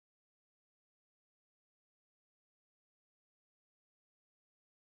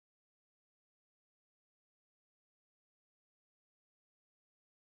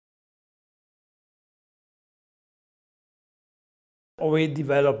We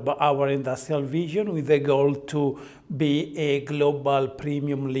developed our industrial vision with the goal to be a global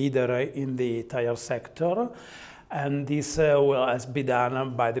premium leader in the tire sector. And this has been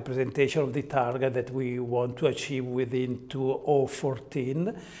done by the presentation of the target that we want to achieve within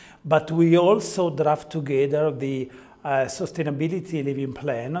 2014. But we also draft together the sustainability living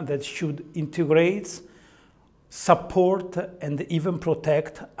plan that should integrate, support, and even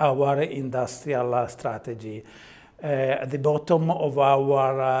protect our industrial strategy. At the bottom of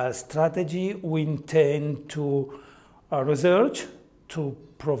our strategy, we intend to research, to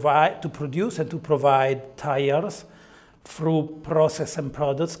produce and to provide tires through process and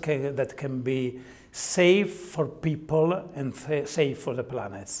products that can be safe for people and safe for the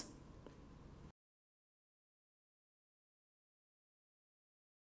planet.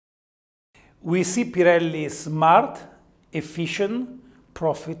 We see Pirelli smart, efficient,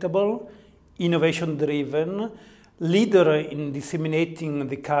 profitable, innovation-driven, leader in disseminating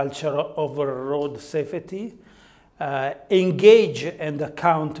the culture of road safety, engaged and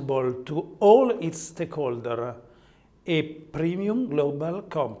accountable to all its stakeholders, a premium global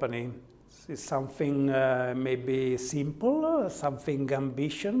company. This is something maybe simple, something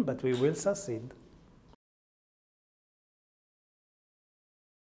ambitious, but we will succeed.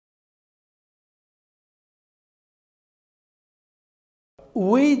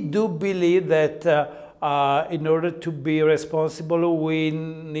 We do believe that in order to be responsible, we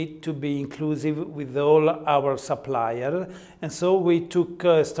need to be inclusive with all our suppliers. And so we took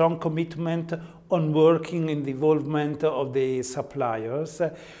a strong commitment on working in the involvement of the suppliers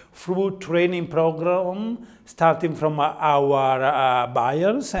through training program, starting from our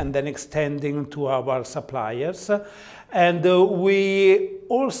buyers and then extending to our suppliers. And we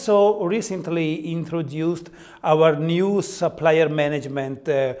also recently introduced our new supplier management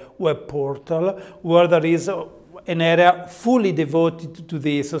web portal, where there is an area fully devoted to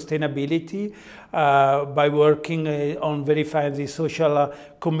the sustainability by working on verifying the social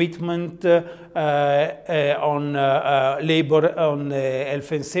commitment on labor, on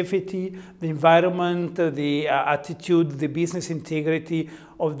health and safety, the environment, the attitude, the business integrity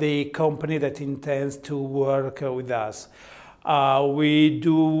of the company that intends to work with us. We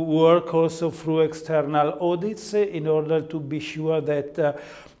do work also through external audits in order to be sure that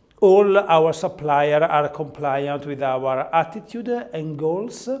all our suppliers are compliant with our attitude and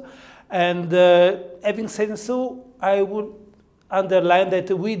goals. And having said so, I would underline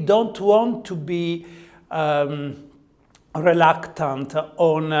that we don't want to be reluctant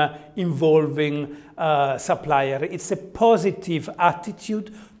on involving suppliers. It's a positive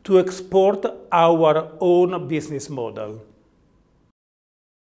attitude to export our own business model.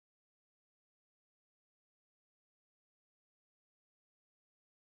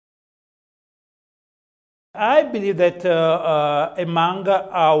 I believe that among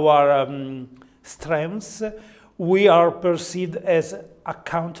our strengths, we are perceived as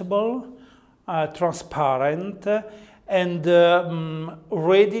accountable, transparent, and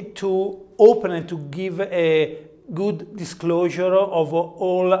ready to open and to give a good disclosure of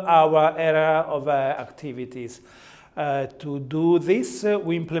all our area of activities. To do this,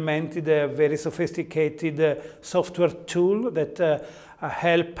 we implemented a very sophisticated software tool that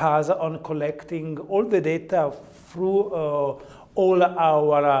help us on collecting all the data through all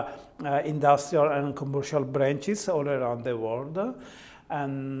our industrial and commercial branches all around the world.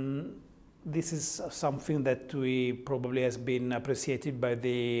 And this is something that we probably has been appreciated by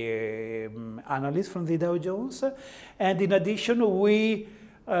the analysts from the Dow Jones. And in addition, we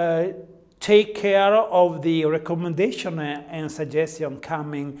take care of the recommendation and suggestion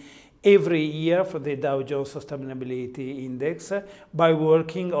coming every year for the Dow Jones Sustainability Index by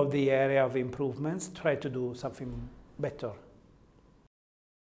working on the area of improvements, try to do something better.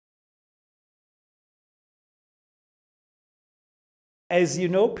 As you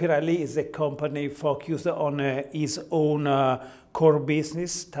know, Pirelli is a company focused on its own core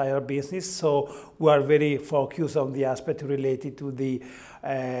business, tire business, so we are very focused on the aspect related to the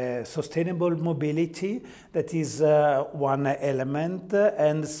sustainable mobility. That is one element,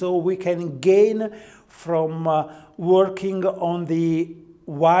 and so we can gain from working on the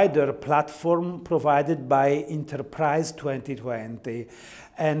wider platform provided by Enterprise 2020.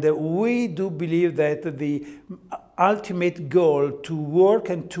 And we do believe that the ultimate goal to work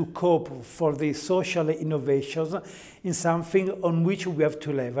and to cope for the social innovations is something on which we have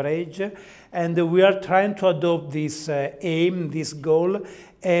to leverage. And we are trying to adopt this aim, this goal,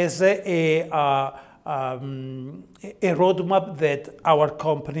 as a roadmap that our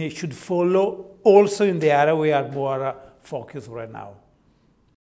company should follow also in the area we are more focused right now.